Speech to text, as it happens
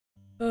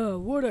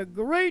What a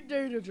great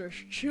day to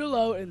just chill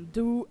out and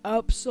do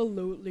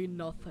absolutely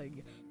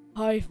nothing.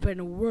 I've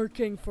been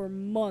working for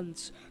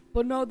months,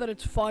 but now that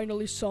it's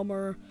finally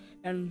summer,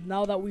 and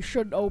now that we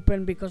should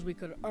open because we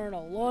could earn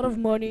a lot of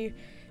money,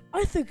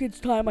 I think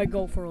it's time I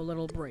go for a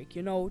little break,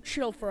 you know,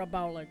 chill for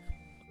about like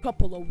a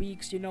couple of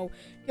weeks, you know,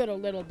 get a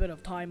little bit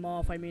of time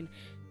off. I mean,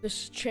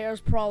 this chair's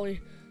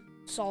probably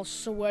all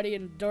sweaty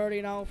and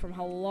dirty now from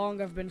how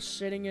long I've been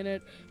sitting in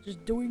it,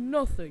 just doing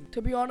nothing.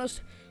 To be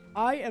honest,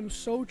 I am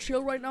so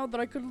chill right now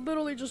that I could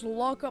literally just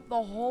lock up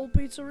the whole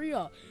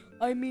pizzeria.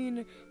 I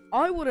mean,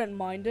 I wouldn't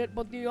mind it,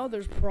 but the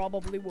others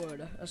probably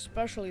would.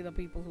 Especially the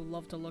people who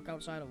love to look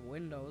outside of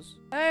windows.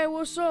 Hey,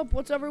 what's up?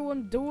 What's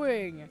everyone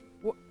doing?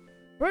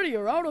 Freddy,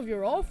 you're out of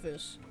your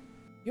office.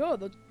 Yeah,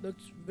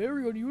 that's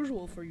very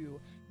unusual for you.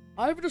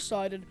 I've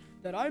decided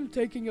that I'm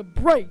taking a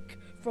break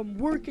from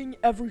working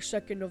every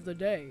second of the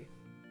day.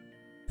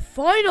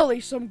 Finally,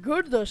 some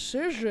good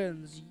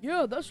decisions.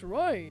 Yeah, that's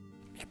right.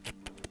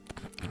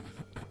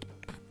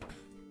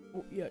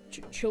 Oh, yeah,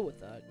 chill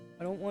with that.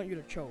 I don't want you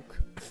to choke.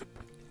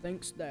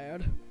 Thanks,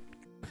 Dad.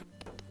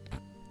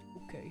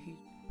 Okay,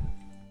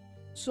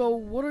 So,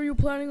 what are you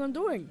planning on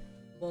doing?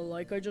 Well,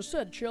 like I just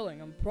said,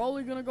 chilling. I'm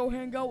probably gonna go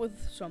hang out with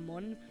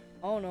someone.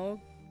 I don't know.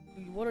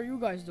 What are you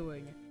guys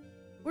doing?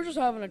 We're just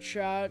having a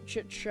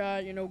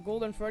chit-chat. You know,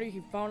 Golden Freddy,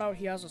 he found out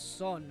he has a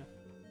son.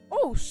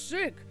 Oh,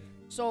 sick!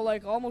 So,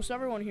 like, almost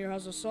everyone here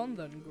has a son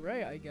then.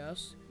 Great, I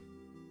guess.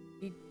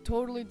 He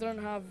totally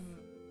didn't have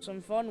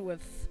some fun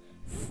with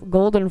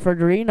Golden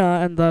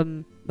Fredrina, and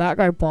then that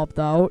guy popped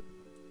out.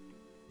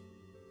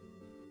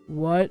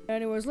 What?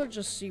 Anyways, let's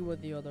just see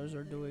what the others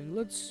are doing.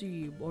 Let's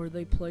see. Are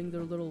they playing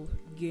their little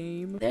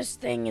game? This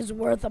thing is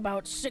worth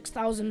about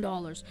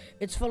 $6,000.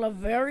 It's full of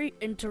very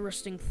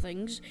interesting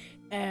things,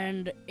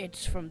 and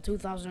it's from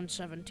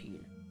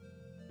 2017.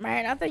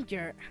 Man, I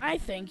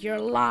think you're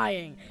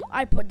lying.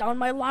 I put down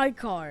my lie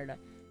card.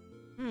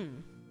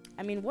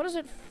 I mean, what is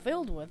it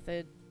filled with?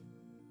 It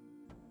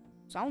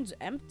sounds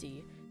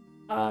empty.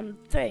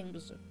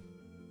 Things.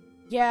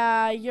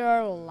 Yeah,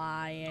 you're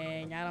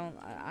lying.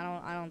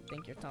 I don't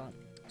think you're telling.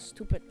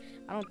 Stupid.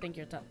 I don't think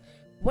you're telling.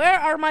 Where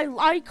are my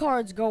lie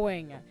cards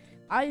going?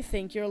 I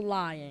think you're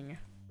lying.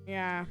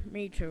 Yeah,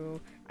 me too.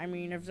 I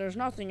mean, if there's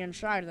nothing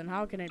inside, then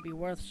how can it be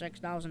worth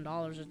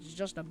 $6,000? It's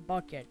just a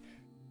bucket.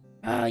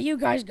 You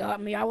guys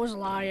got me. I was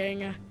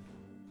lying.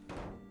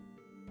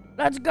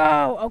 Let's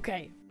go.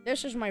 Okay,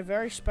 this is my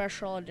very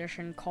special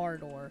edition car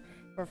door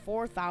for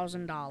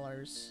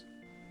 $4,000.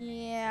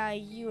 Yeah,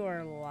 you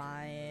are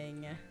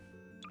lying.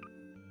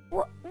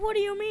 What do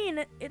you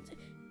mean?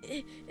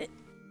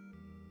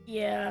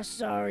 Yeah,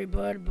 sorry,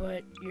 bud,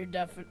 but you are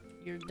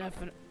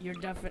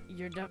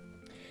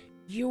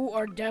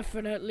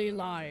definitely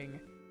lying.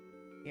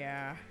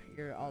 Yeah,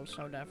 you're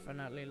also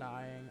definitely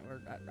lying.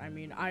 Or, I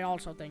mean, I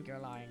also think you're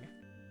lying.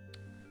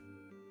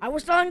 I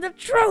was telling the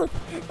truth!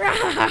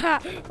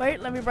 Wait,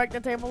 let me break the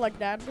table like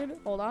that, dude.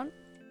 Hold on.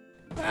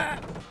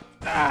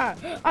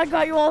 I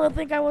got you all to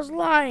think I was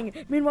lying.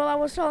 Meanwhile, I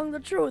was telling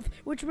the truth,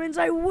 which means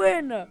I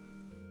win.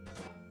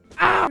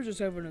 We're just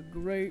having a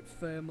great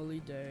family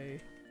day.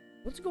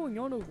 What's going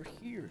on over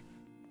here?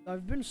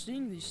 I've been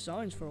seeing these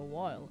signs for a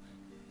while.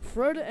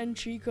 Fred and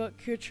Chica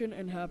Kitchen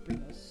and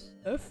Happiness.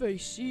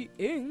 FAC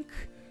Inc.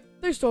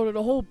 They started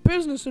a whole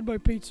business in my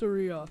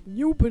pizzeria.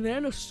 New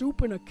banana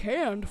soup in a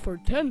can for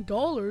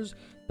 $10.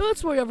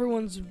 That's why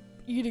everyone's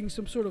eating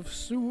some sort of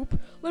soup.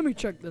 Let me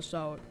check this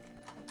out.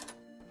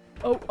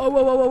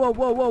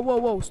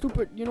 Whoa,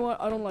 stupid. You know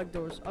what? I don't like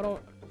doors.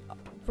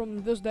 From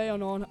this day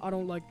on, I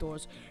don't like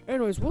doors.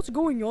 Anyways, what's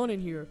going on in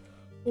here?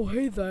 Oh,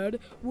 hey, Dad.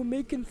 We're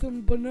making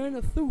some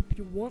banana soup.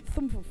 You want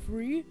some for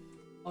free?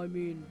 I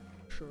mean,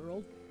 sure,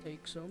 I'll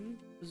take some.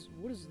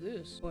 What is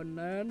this?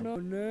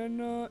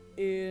 Banana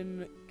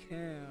in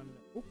can.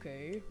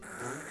 Okay.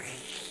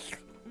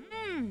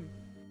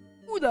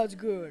 Ooh, that's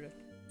good.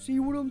 See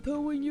what I'm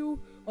telling you?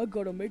 I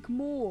gotta make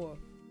more.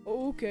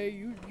 Okay,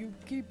 you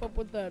keep up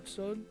with that,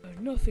 son.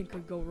 Nothing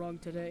could go wrong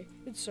today.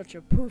 It's such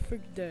a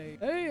perfect day.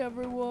 Hey,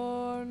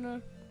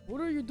 everyone. What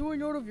are you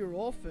doing out of your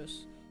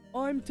office?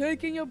 I'm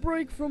taking a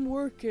break from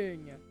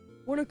working.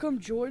 Wanna come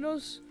join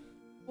us?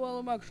 Well,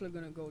 I'm actually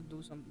gonna go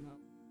do something else.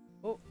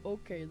 Oh,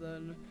 okay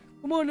then.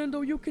 Come on,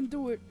 Endo, you can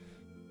do it.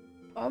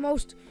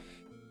 Almost.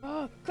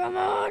 Come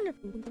on!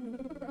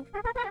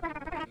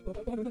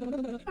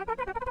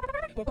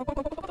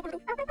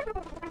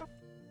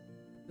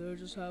 They're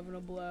just having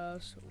a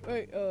blast.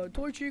 Wait,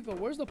 Toy Chica,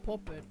 where's the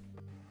puppet?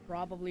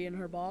 Probably in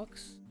her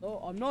box. Oh,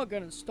 I'm not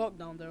getting stuck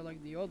down there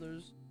like the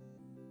others.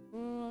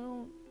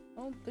 I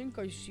don't think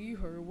I see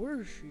her.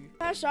 Where is she?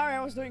 Sorry,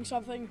 I was doing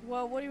something.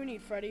 Well, what do you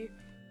need, Freddy?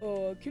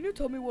 Can you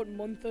tell me what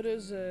month it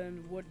is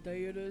and what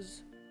day it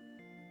is?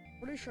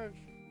 Pretty sure it's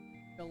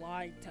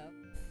July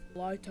 10th.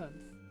 July 10th.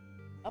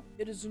 Yep,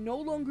 it is no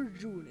longer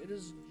June. It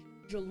is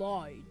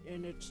July.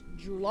 And it's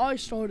July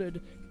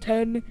started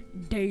 10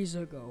 days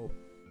ago.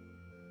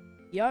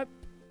 Yep,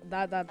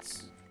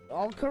 that's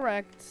all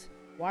correct.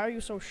 Why are you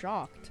so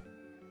shocked?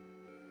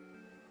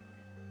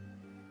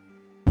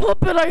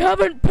 Puppet, I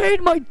haven't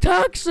paid my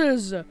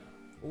taxes!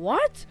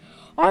 What?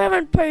 I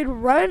haven't paid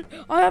rent,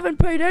 I haven't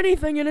paid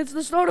anything, and it's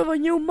the start of a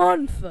new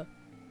month!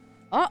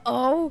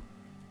 Uh-oh.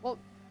 Well,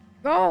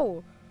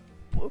 go.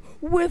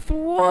 With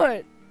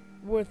what?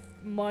 With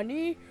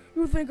money?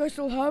 You think I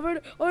still have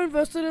it? I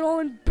invested it all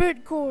in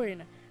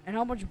Bitcoin! And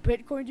how much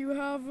Bitcoin do you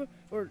have?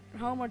 Or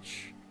how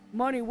much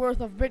money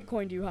worth of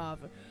Bitcoin do you have?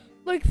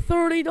 Like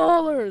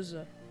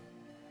 $30!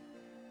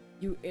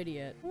 You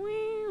idiot.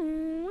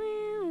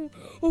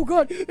 Oh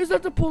god, is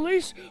that the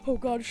police? Oh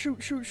god,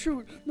 shoot, shoot,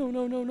 shoot. No,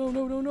 no, no, no,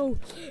 no, no, no.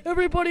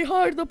 Everybody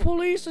hide, the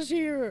police is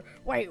here.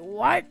 Wait,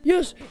 what?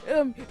 Yes,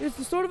 it's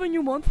the start of a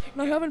new month,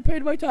 and I haven't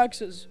paid my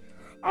taxes.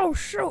 Oh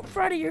shoot,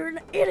 Freddy, you're an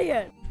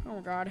idiot. Oh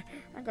god,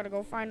 I gotta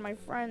go find my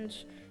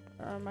friends.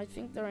 I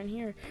think they're in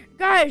here.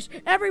 Guys,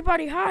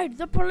 everybody hide,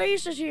 the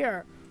police is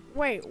here.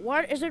 Wait,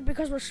 what? Is it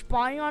because we're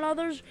spying on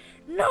others?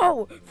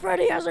 No,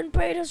 Freddy hasn't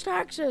paid his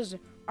taxes.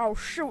 Oh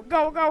shoot,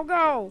 go, go,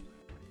 go.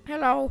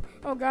 Hello,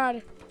 oh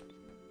god.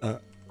 Oh,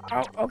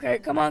 okay,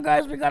 come on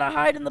guys, we gotta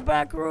hide in the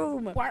back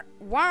room. What?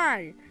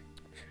 Why?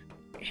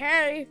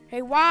 Hey,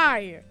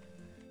 why?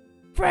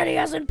 Freddy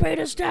hasn't paid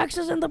his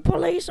taxes and the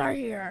police are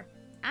here.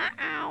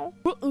 Uh-oh.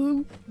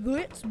 Uh-oh,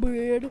 that's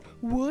bad.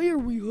 Why are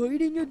we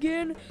hiding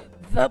again?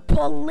 The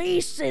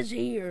police is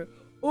here.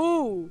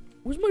 Oh,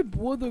 where's my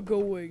brother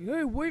going?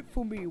 Hey, wait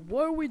for me.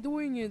 Why are we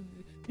doing it?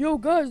 Yo,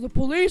 guys, the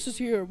police is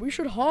here. We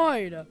should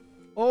hide.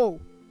 Oh.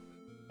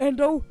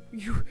 Endo,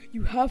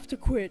 you have to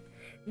quit.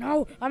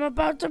 No, I'm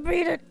about to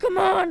beat it. Come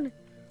on.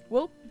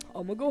 Well,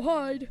 I'm gonna go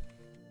hide.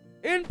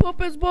 In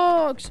Puppet's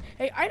box.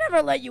 Hey, I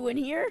never let you in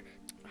here.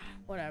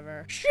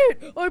 Whatever.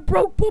 Shit, I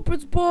broke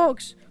Puppet's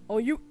box. Oh,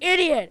 you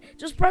idiot.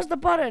 Just press the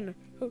button.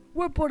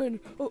 What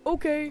button? Oh,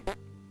 okay.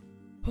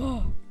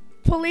 Oh,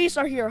 police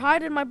are here.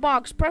 Hide in my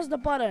box. Press the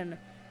button.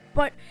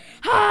 But,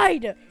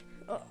 hide.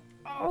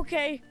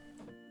 Okay.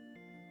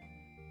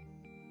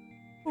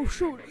 Oh,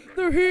 shoot.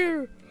 They're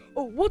here.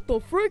 Oh, what the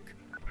frick?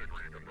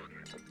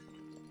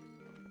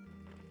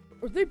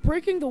 Are they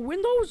breaking the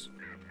windows?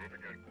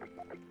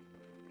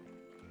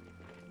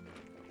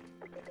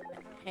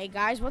 Hey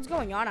guys, what's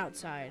going on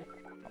outside?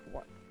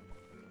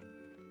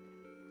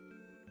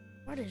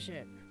 What is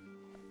it?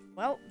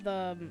 Well,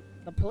 the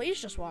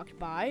police just walked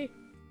by.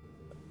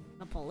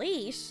 The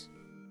police?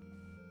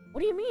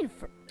 What do you mean,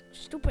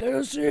 stupid? Let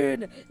us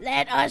in!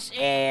 Let us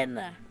in!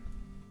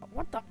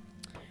 What the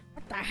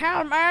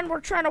hell, man? We're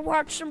trying to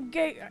watch some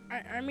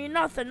I mean,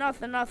 nothing.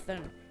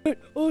 Let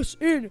us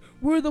in!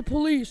 We're the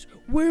police!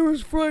 Where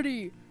is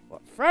Freddy?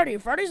 What, Freddy?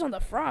 Freddy's on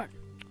the front.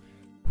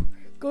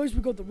 Guys,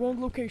 we got the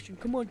wrong location.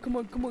 Come on.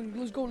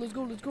 Let's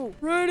go.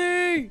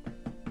 Freddy!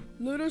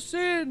 Let us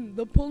in!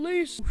 The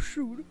police! Oh,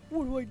 shoot,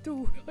 what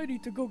do? I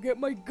need to go get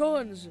my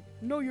guns.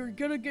 No, you're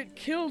gonna get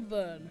killed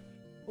then.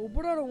 Oh,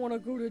 but I don't want to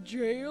go to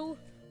jail.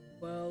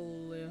 Well,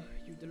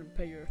 you didn't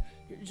pay your...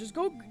 Just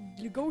go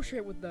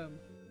negotiate with them.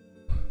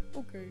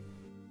 Okay.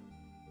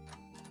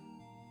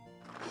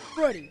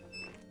 Freddy,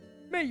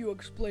 may you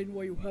explain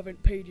why you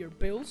haven't paid your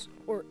bills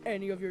or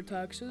any of your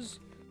taxes?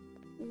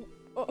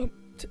 Tell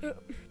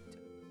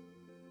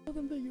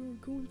them that you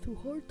are going through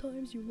hard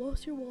times, you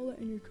lost your wallet,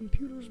 and your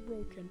computer's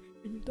broken,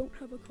 and you don't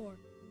have a car.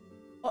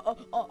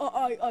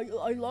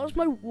 I lost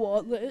my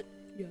wallet.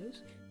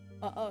 Yes.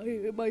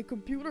 My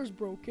computer's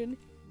broken.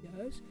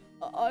 Yes.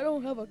 I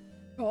don't have a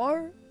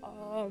car.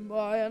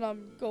 And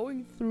I'm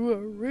going through a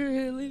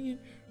really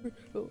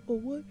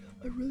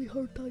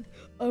hard time.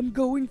 I'm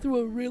going through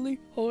a really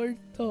hard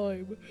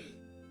time.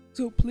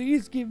 So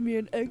please give me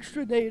an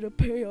extra day to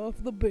pay off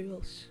the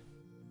bills.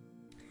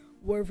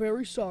 We're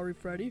very sorry,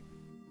 Freddy.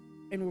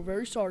 And we're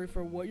very sorry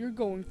for what you're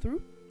going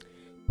through.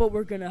 But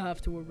we're gonna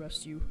have to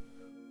arrest you.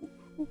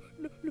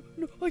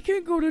 No, I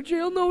can't go to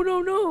jail.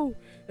 No.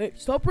 Hey,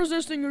 stop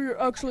resisting or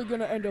you're actually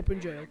gonna end up in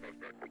jail.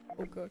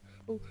 Oh god.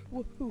 Oh,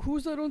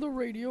 who's that on the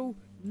radio?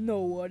 No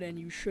one, and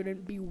you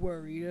shouldn't be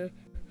worried.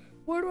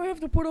 Why do I have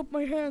to put up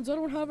my hands? I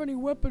don't have any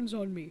weapons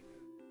on me.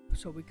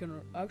 So we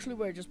can actually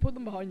wait, just put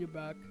them behind your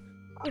back.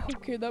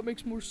 Okay, that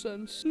makes more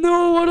sense.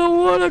 No, I don't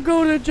want to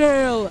go to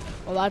jail.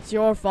 Well, that's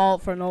your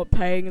fault for not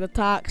paying the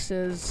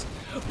taxes.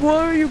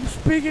 Why are you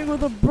speaking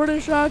with a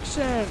British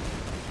accent?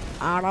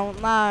 I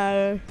don't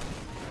know.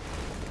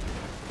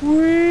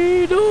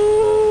 We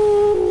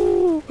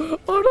do. I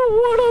don't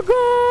want to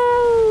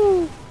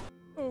go.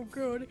 Oh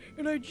god,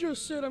 and I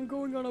just said I'm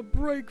going on a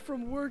break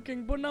from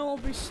working, but now I'll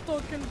be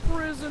stuck in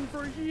prison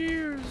for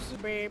years.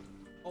 Beep,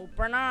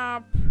 open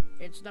up.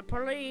 It's the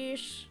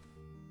police.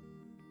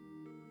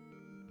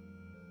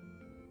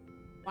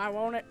 Why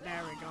won't it?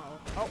 There we go.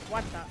 Oh,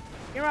 what the?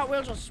 You know what?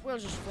 We'll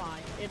just fly.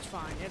 It's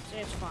fine.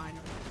 It's fine.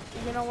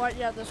 You know what?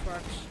 Yeah, this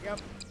works. Yep.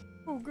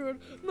 Oh god.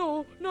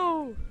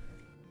 No.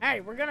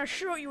 Hey, we're gonna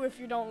shoot you if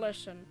you don't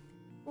listen.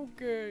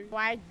 Okay.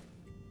 What?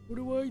 What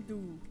do I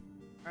do?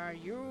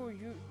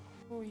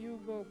 You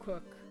go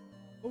cook.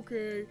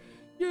 Okay.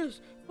 Yes,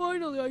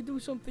 finally I do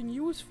something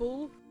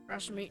useful.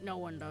 Trust me, no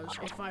one does.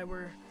 If I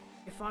were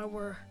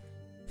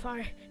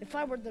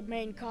the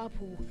main cop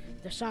who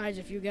decides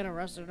if you get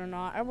arrested or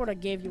not, I would have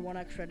gave you one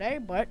extra day,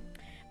 but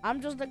I'm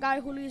just the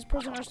guy who leads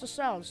prisoners to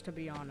cells, to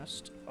be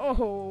honest.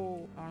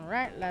 Oh,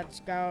 alright,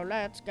 let's go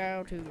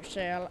to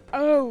cell.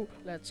 Oh,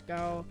 let's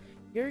go.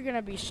 You're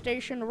gonna be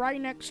stationed right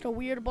next to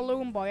Weird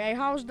Balloon Boy. Hey,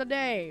 how's the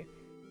day?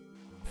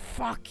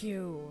 Fuck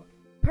you.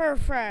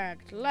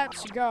 Perfect,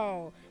 let's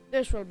go.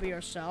 This will be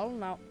your cell.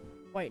 Now,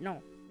 wait,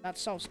 no, that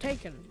cell's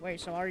taken. Wait,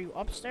 so are you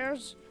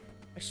upstairs?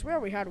 I swear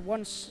we had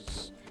one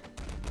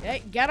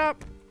Hey, get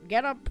up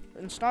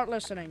and start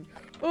listening.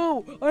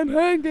 Oh, I'm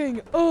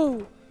hanging.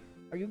 Oh.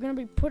 Are you gonna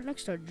be put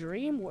next to a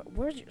Dream?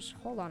 Where's your...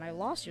 Hold on, I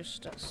lost your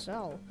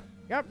cell.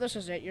 Yep, this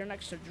is it. You're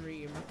next to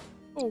Dream.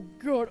 Oh,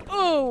 God.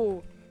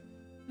 Oh!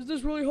 Is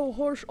this really how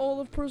harsh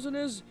all of prison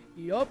is?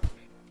 Yup.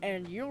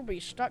 And you'll be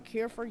stuck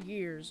here for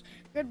years.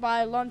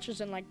 Goodbye. Lunch is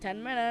in like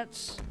 10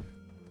 minutes.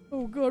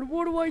 Oh, God.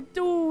 What do I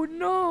do?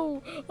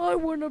 No! I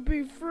want to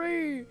be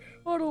free.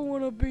 I don't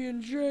want to be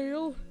in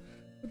jail.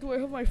 Do I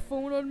have my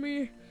phone on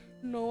me?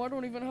 No, I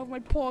don't even have my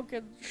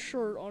pocket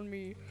shirt on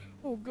me.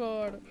 Oh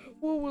God,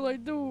 what will I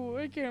do?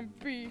 I can't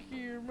be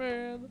here,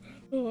 man.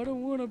 Oh, I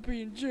don't want to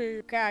be in jail.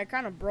 Okay, I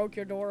kind of broke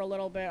your door a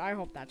little bit. I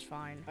hope that's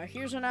fine.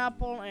 Here's an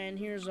apple, and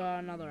here's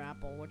another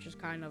apple, which is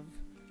kind of...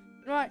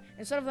 You know what?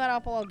 Instead of that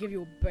apple, I'll give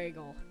you a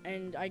bagel.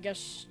 And I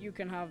guess you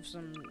can have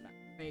some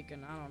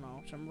bacon. I don't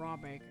know, some raw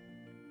bacon.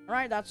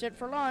 Alright, that's it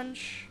for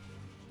lunch.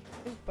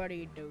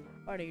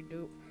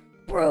 Doop-buddy-doop.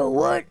 Bro,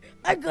 what?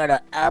 I got an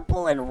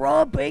apple and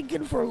raw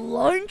bacon for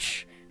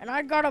lunch? And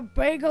I got a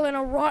bagel and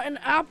a rotten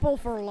apple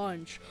for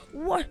lunch.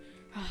 What?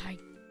 I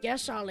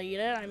guess I'll eat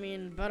it. I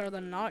mean, better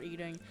than not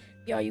eating.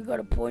 Yeah, you got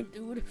a point,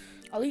 dude.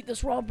 I'll eat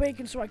this raw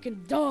bacon so I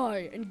can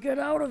die and get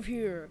out of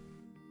here.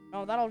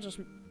 Oh, that'll just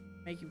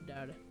make you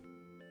dead.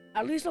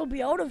 At least I'll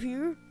be out of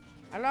here.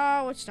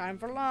 Hello, it's time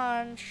for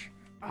lunch.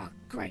 Oh,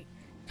 great.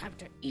 Time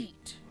to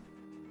eat.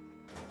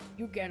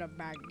 You get a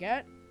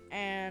baguette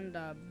and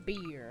a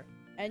beer.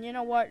 And you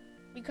know what?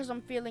 Because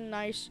I'm feeling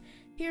nice,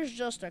 here's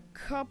just a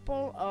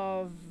couple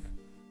of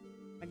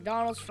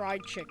McDonald's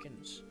fried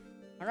chickens.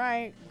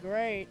 Alright,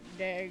 great.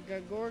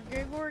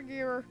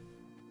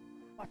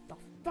 What the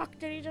fuck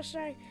did he just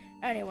say?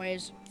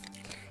 Anyways.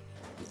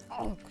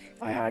 Oh,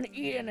 I haven't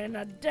eaten in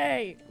a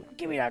day.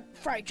 Give me that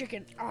fried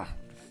chicken.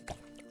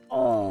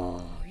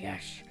 Oh,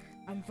 yes.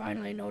 I'm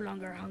finally no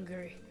longer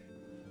hungry.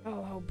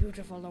 Oh, how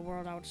beautiful the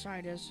world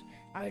outside is.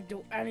 I'd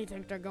do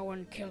anything to go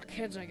and kill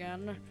kids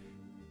again.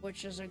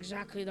 Which is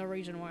exactly the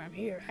reason why I'm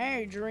here.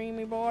 Hey,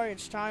 dreamy boy,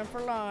 it's time for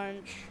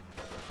lunch.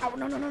 Oh,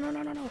 no.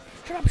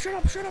 Shut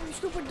up, you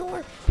stupid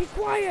door. Be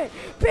quiet,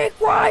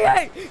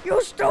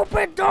 you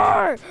stupid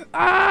door.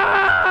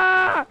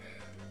 Ah!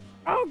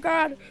 Oh,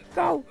 God,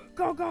 go.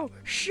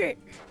 Shit.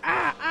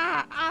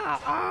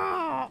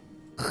 Ah.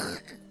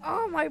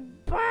 Oh, my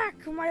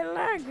back, my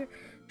leg.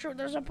 Sure,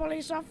 there's a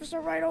police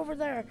officer right over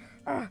there.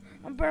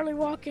 I'm barely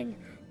walking.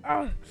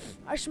 I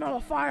smell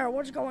a fire.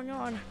 What's going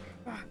on?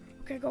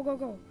 Okay,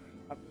 go.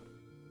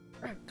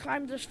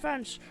 Climb this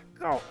fence.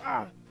 Go.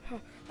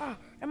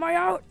 Am I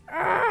out?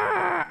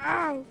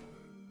 Ow.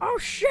 Oh,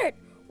 shit.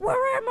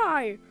 Where am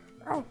I?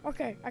 Oh,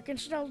 okay. I can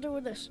still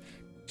do this.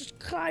 Just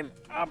climb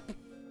up.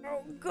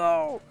 Oh,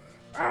 go.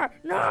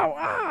 No.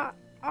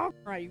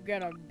 Alright, you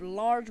get a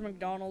large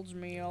McDonald's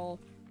meal.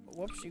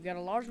 Whoops, you get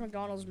a large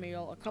McDonald's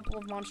meal, a couple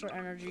of Monster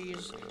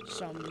Energies,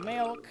 some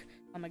milk,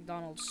 a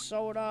McDonald's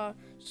soda,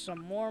 some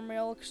more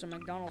milk, some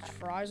McDonald's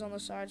fries on the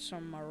side,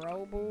 some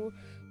Marobu.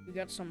 You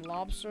get some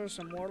lobster,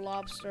 some more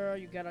lobster.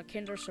 You get a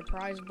Kinder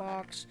Surprise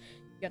box.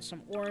 You get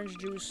some orange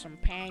juice, some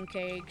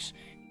pancakes.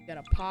 You get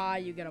a pie.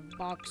 You get a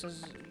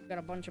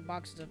bunch of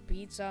boxes of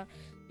pizza.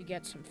 You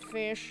get some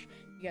fish.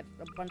 You get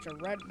a bunch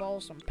of Red Bull,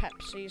 some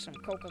Pepsi, some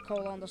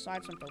Coca-Cola on the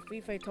side, some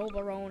Tofife,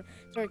 Toblerone,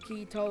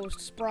 turkey, toast,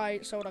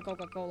 Sprite, soda,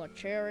 Coca-Cola,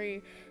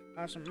 cherry,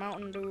 some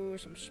Mountain Dew,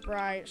 some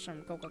Sprite,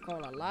 some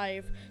Coca-Cola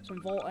Life, some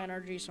Volt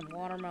Energy, some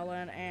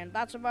watermelon, and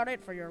that's about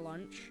it for your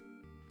lunch.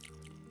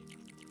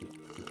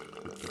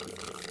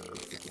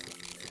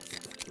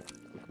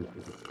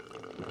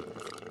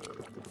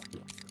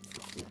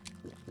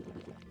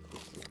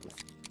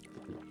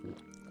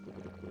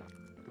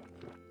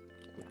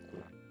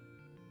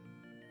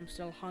 I'm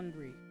still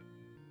hungry.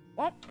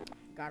 Well,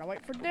 gotta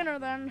wait for dinner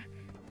then.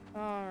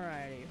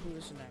 Alrighty,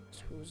 who's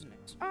next?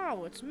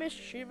 Oh, it's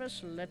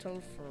mischievous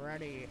little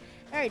Freddy.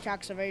 Hey,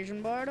 tax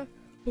evasion bud.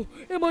 Oh,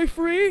 am I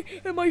free?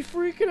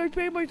 Can I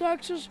pay my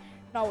taxes?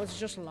 No, it's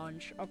just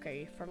lunch.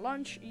 Okay, for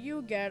lunch,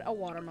 you get a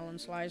watermelon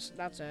slice.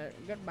 That's it.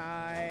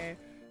 Goodbye.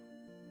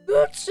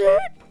 That's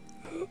it?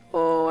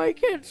 Oh, I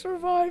can't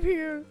survive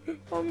here.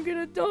 I'm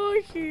gonna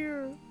die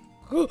here.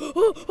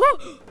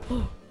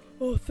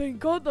 Oh, thank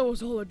God that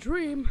was all a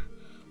dream.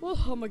 Well,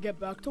 I'm gonna get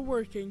back to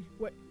working.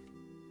 Wait,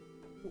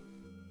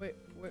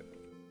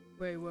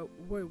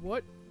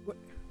 what?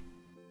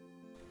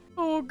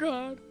 Oh,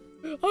 God.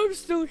 I'm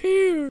still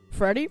here.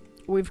 Freddy,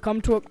 we've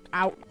come to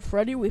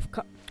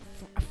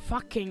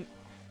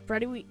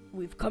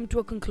we've come to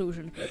a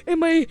conclusion.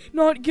 Am I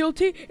not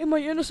guilty? Am I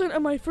innocent?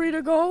 Am I free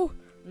to go?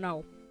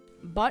 No.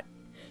 But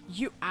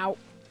you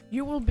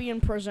will be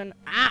in prison.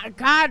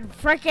 God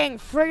freaking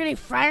Freddy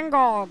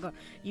Fangog.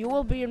 You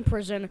will be in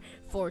prison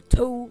for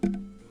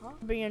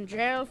be in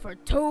jail for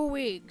 2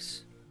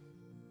 weeks.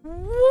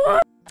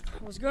 What?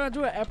 I was gonna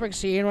do an epic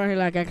scene where he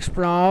like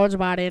explodes,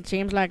 but it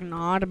seems like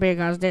not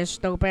because this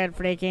stupid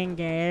freaking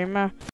game.